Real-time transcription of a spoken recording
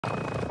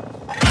What's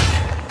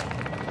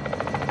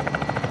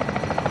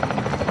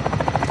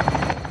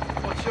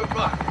your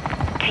back?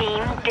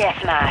 Team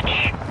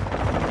deathmatch.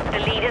 The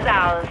lead is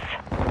ours.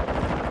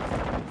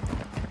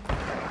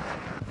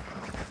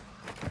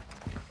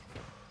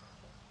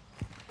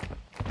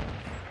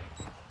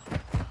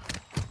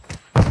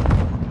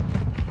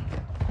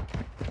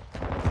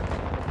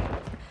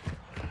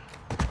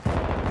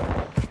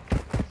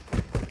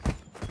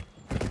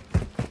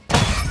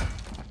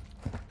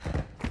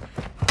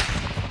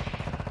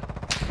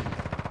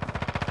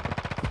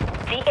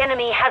 The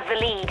enemy has the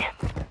lead.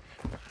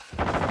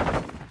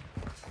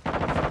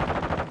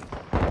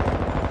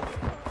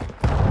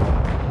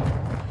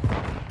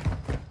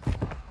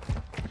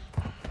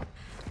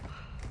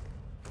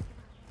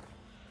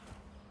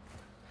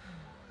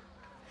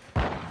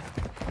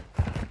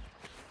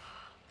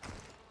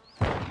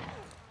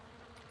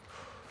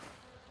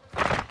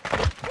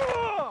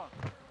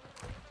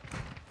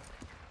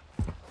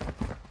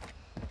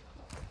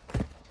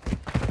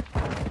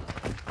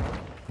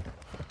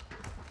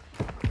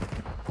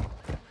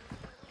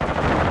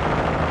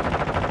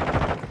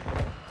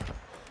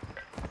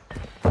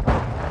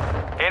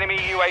 Enemy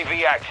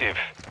UAV active.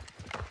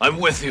 I'm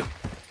with you.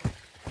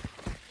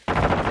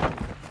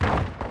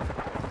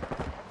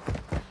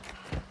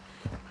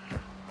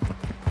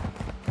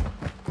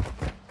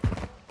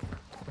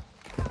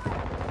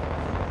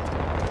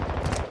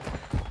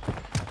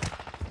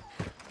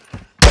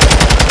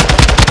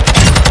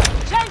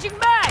 Changing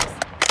mags!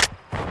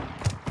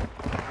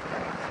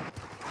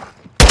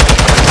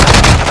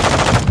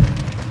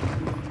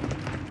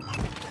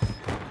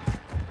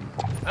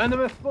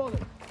 Enemy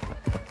falling.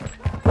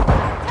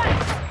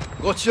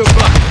 Got your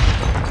back.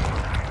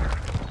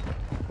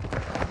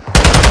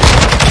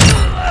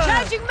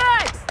 Changing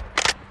mags!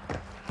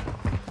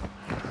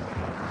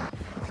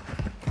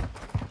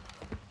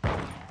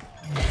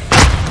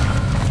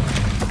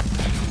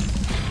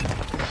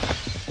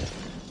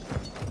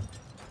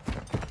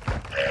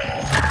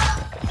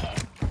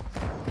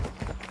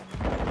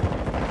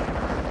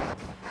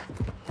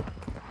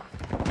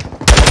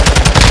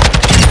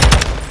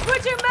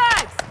 Switching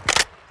mags!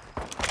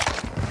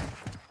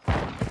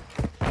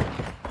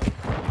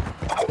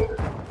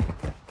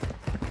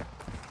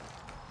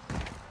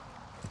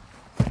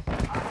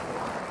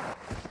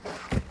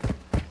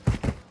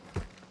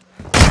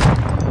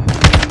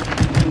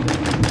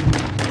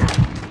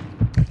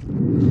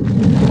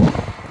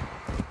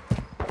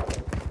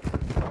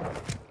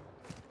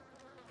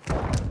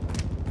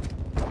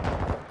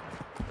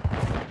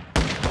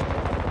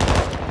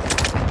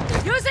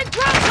 Using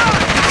drone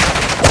charge!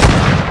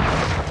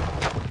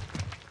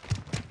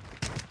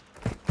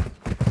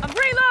 I'm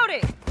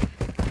reloading!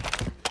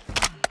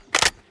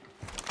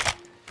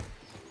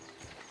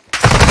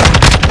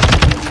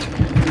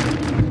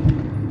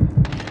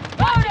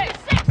 Loading!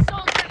 6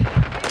 soldiers!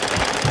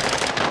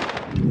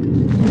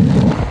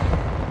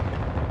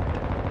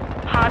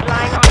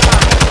 Hardline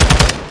online.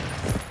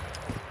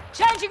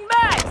 Changing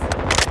mags!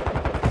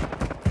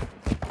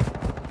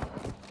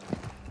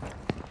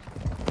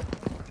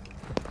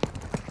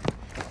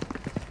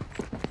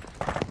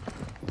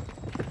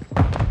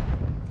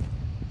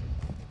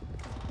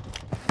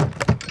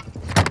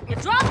 You're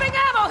dropping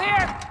ammo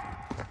here!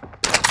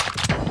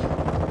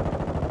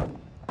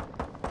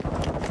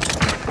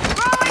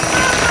 Throwing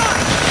ammo!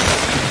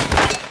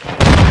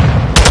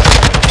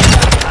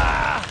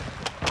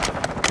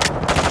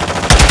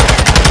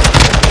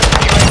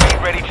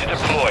 UAV ready to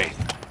deploy.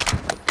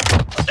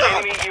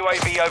 Enemy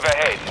UAV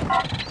overhead.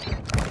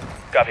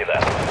 Copy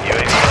that.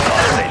 UAV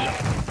on station.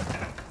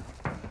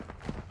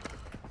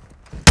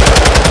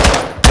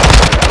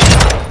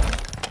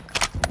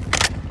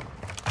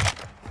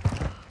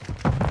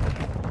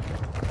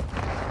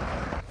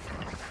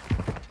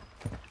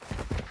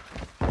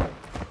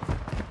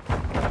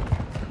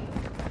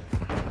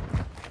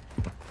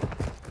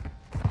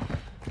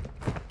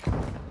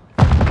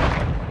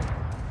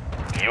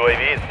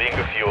 UAV is being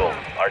refueled.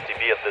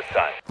 RTV at this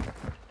time.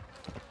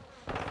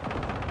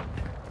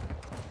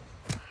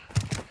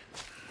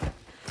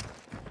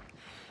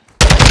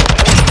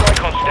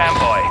 Strike on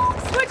standby.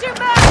 Switching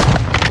mags!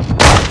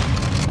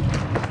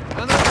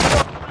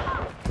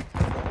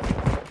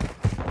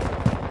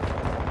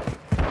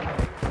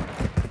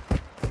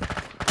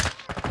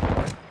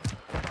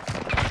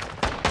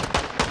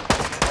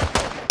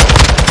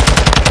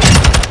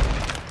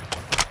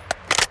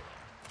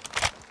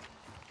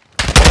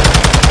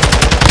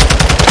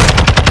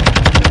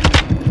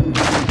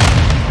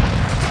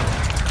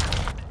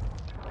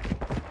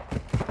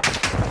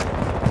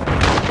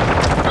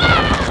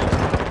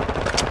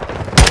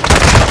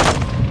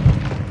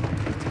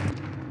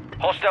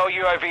 Hostile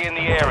UAV in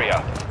the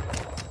area.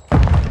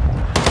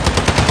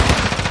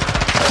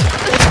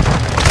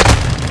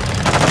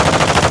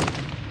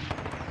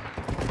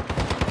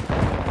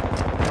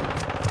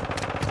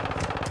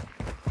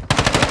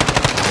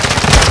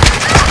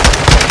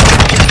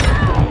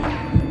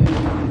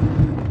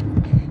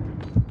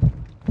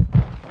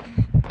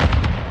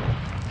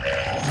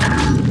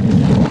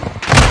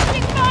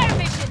 Fire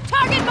mission!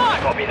 Target mark!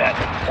 Copy that.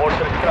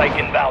 Mortar strike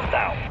inbound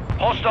now.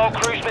 Hostile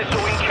cruise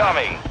missile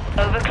incoming.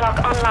 Overclock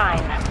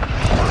online.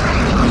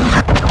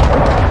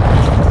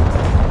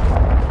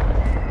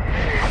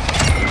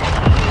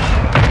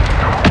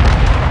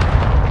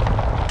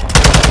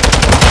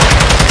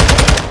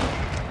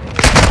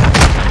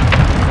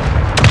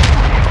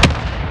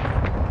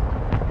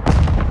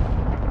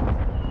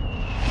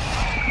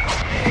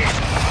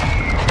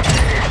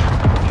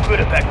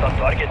 Good effect on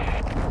target.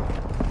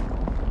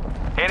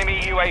 Enemy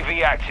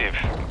UAV active.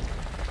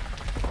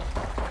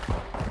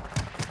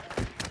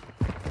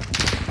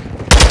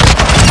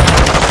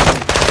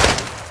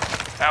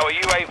 Our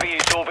UAV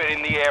is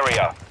orbiting the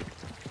area.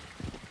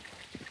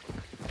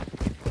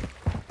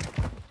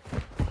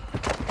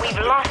 We've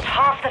lost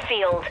half the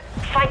field.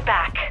 Fight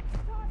back.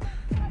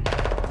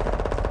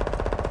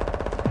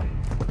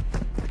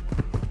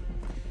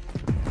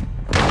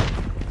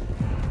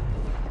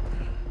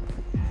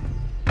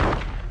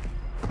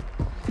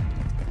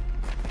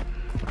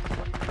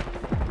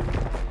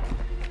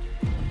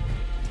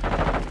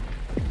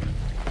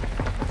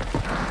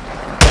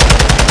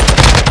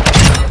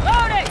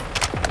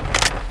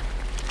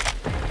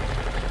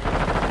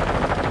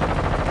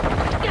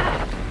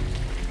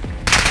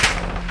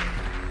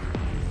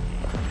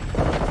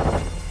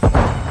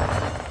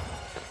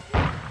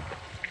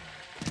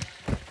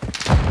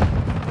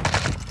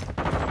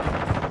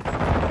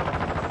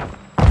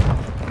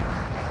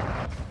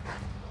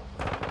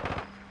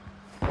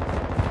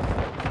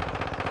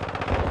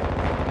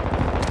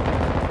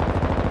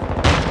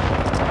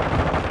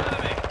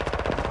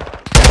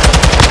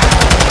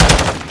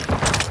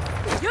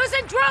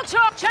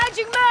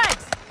 Changing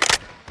mags!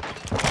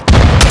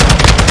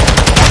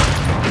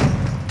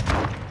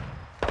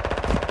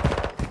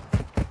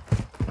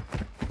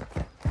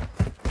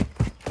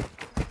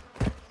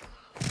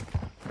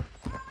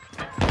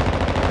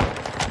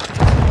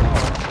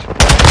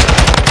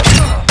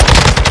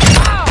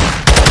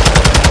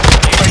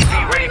 UAV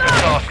ready for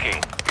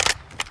tasking.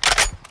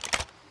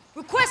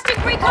 Requesting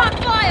recon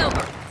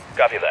flyover!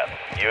 Copy that.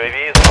 UAV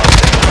is on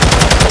station.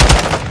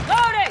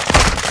 Loading!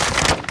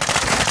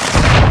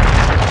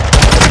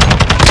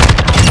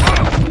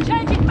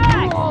 Changing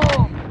mags!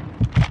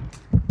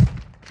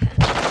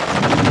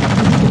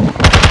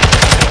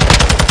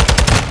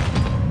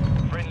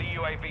 Friendly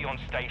UAV on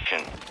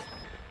station.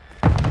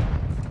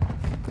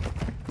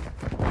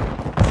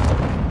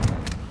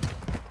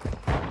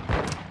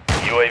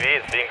 UAV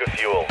is being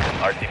refueled.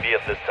 RTB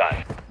at this time.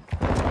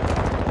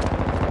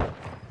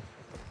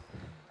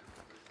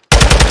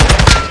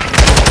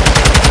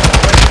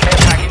 Care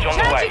package on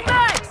the way. Changing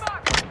mags!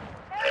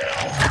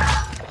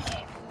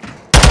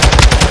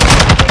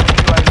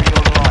 UAV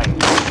online.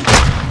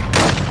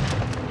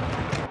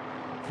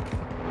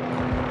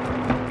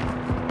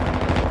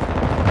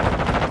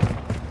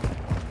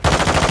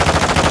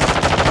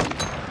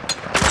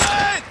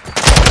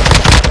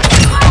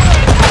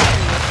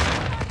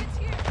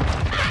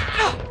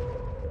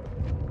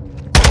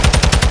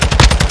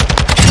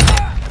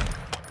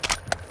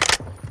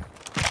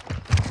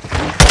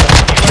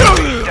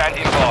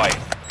 Standing by.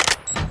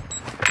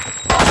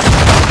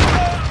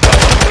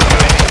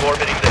 UAV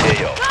orbiting the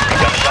AO. Gun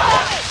is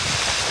online.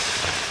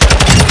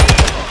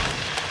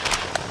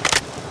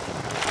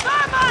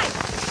 Thermite!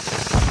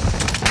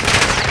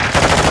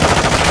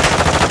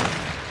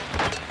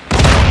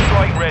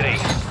 Strike ready.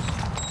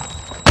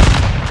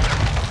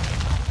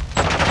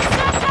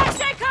 Subtax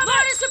incoming!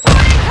 Loaded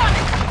support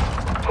incoming!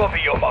 Copy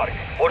your mark.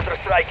 Mortar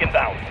strike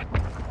inbound.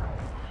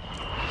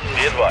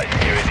 Be advised,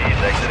 UAV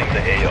is exiting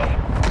the AO.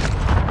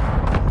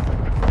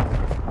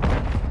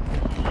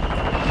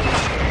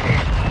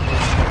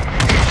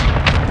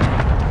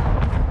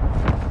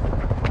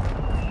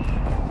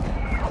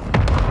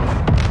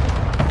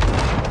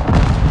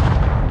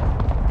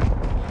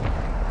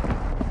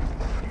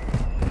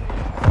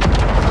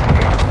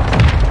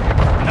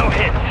 No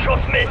hit,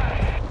 shots missed.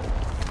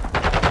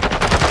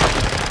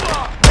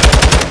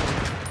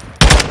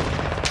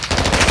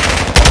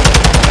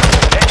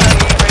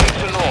 SAE ready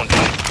to launch.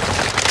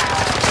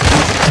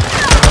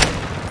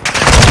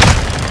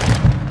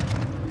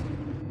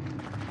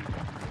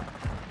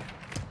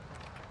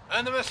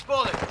 Enemy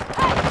spotted.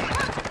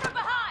 From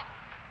behind!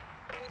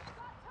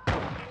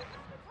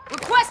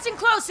 Requesting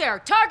close air.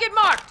 Target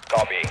marked.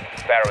 Copy.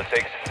 Sparrow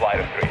 6, flight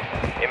of 3.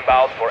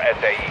 Inbound for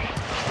SAE.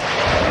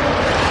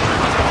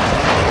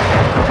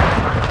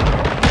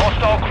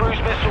 Hostile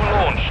cruise missile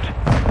launched.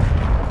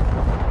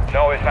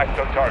 No effect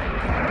on target.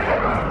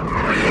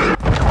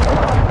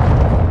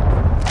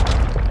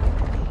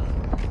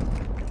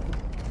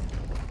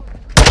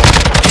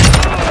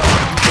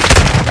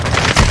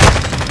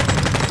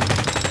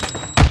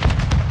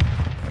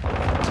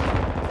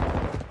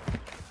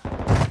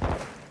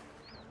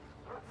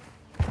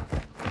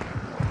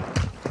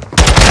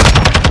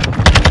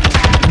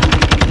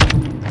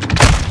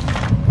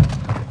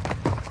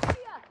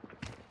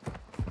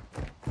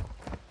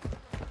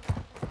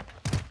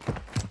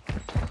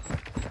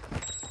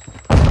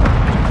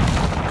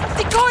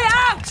 Decoy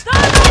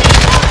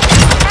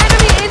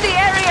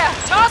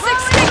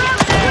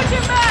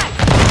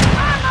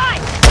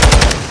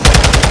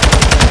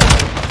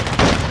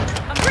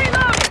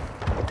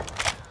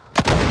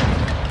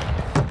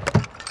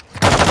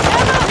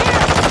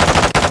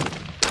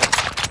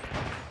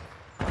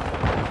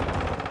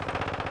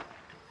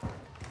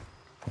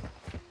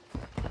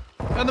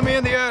Enemy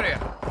in the area.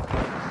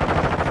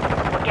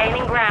 We're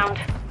gaining ground.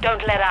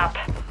 Don't let up.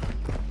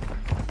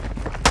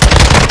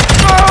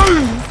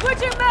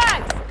 Switching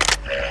back!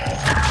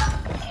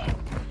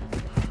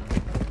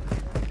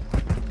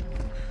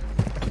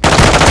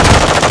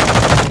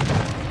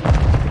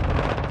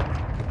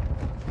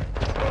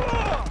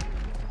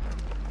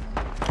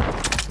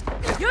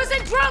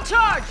 Using drill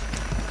charge!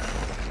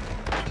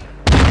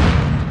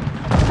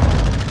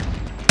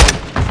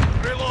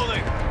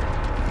 Reloading.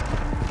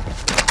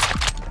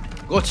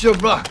 Got your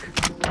back.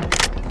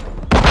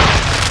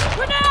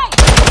 Grenade!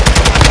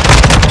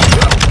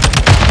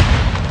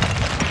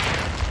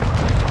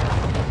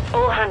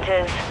 All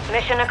hunters,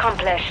 mission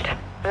accomplished.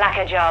 Lack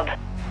a job.